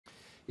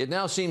It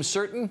now seems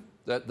certain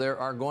that there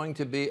are going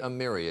to be a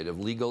myriad of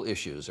legal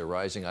issues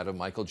arising out of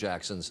Michael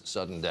Jackson's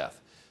sudden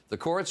death. The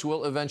courts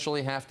will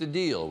eventually have to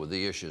deal with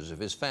the issues of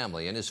his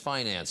family and his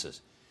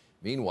finances.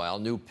 Meanwhile,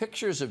 new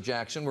pictures of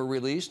Jackson were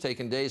released,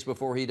 taken days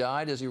before he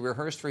died, as he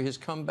rehearsed for his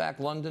comeback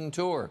London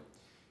tour.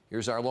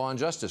 Here's our Law and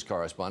Justice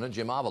correspondent,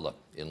 Jim Avila,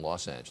 in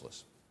Los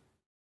Angeles.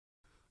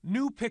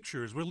 New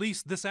pictures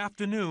released this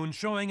afternoon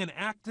showing an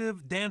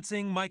active,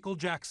 dancing Michael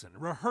Jackson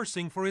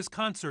rehearsing for his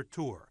concert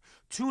tour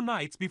 2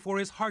 nights before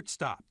his heart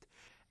stopped.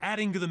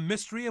 Adding to the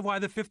mystery of why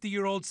the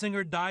 50-year-old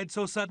singer died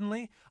so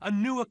suddenly, a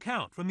new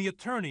account from the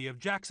attorney of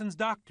Jackson's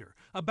doctor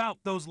about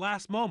those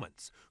last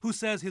moments, who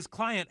says his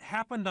client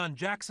happened on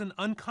Jackson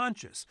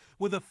unconscious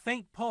with a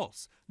faint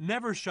pulse,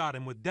 never shot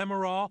him with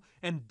Demerol,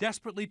 and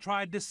desperately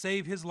tried to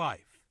save his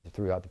life.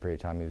 Throughout the period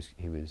of time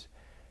he was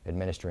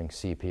administering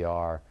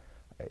CPR,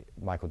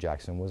 Michael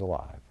Jackson was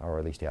alive, or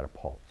at least he had a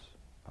pulse,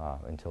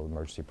 until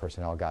emergency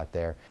personnel got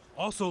there.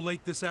 Also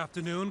late this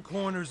afternoon,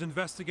 coroner's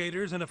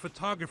investigators and a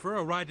photographer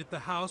arrived at the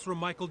house where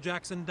Michael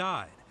Jackson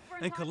died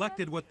and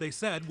collected what they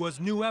said was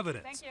new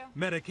evidence,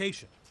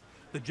 medication.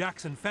 The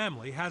Jackson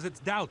family has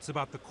its doubts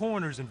about the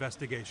coroner's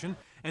investigation,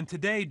 and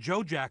today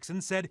Joe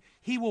Jackson said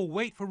he will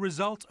wait for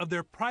results of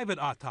their private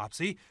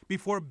autopsy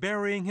before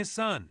burying his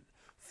son.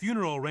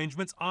 Funeral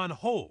arrangements on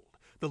hold,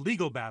 the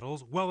legal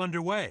battles well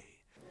underway.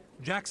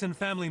 Jackson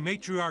family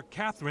matriarch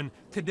Catherine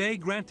today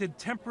granted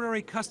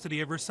temporary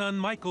custody of her son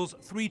Michael's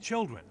 3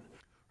 children.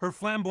 Her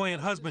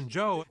flamboyant husband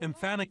Joe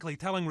emphatically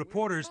telling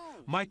reporters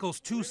Michael's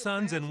 2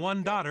 sons and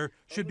 1 daughter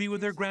should be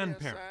with their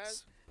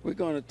grandparents. We're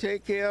going to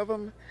take care of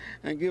them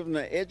and give them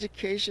the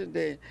education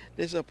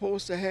they're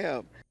supposed to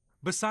have.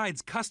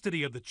 Besides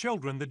custody of the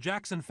children, the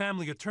Jackson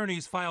family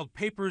attorneys filed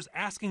papers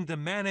asking to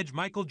manage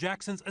Michael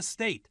Jackson's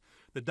estate.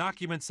 The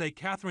documents say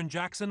Catherine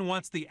Jackson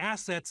wants the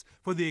assets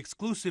for the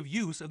exclusive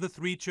use of the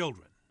 3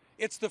 children.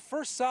 It's the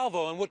first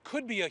salvo in what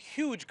could be a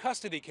huge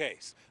custody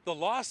case. The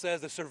law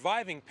says the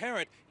surviving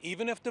parent,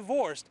 even if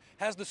divorced,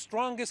 has the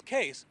strongest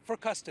case for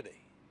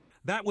custody.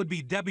 That would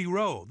be Debbie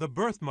Rowe, the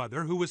birth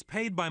mother who was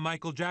paid by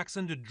Michael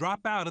Jackson to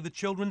drop out of the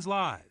children's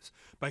lives.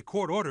 By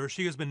court order,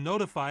 she has been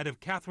notified of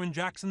Catherine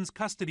Jackson's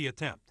custody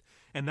attempt.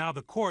 And now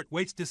the court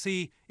waits to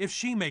see if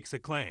she makes a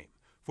claim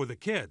for the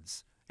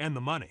kids and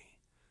the money.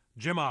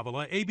 Jim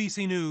Avila,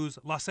 ABC News,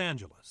 Los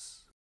Angeles.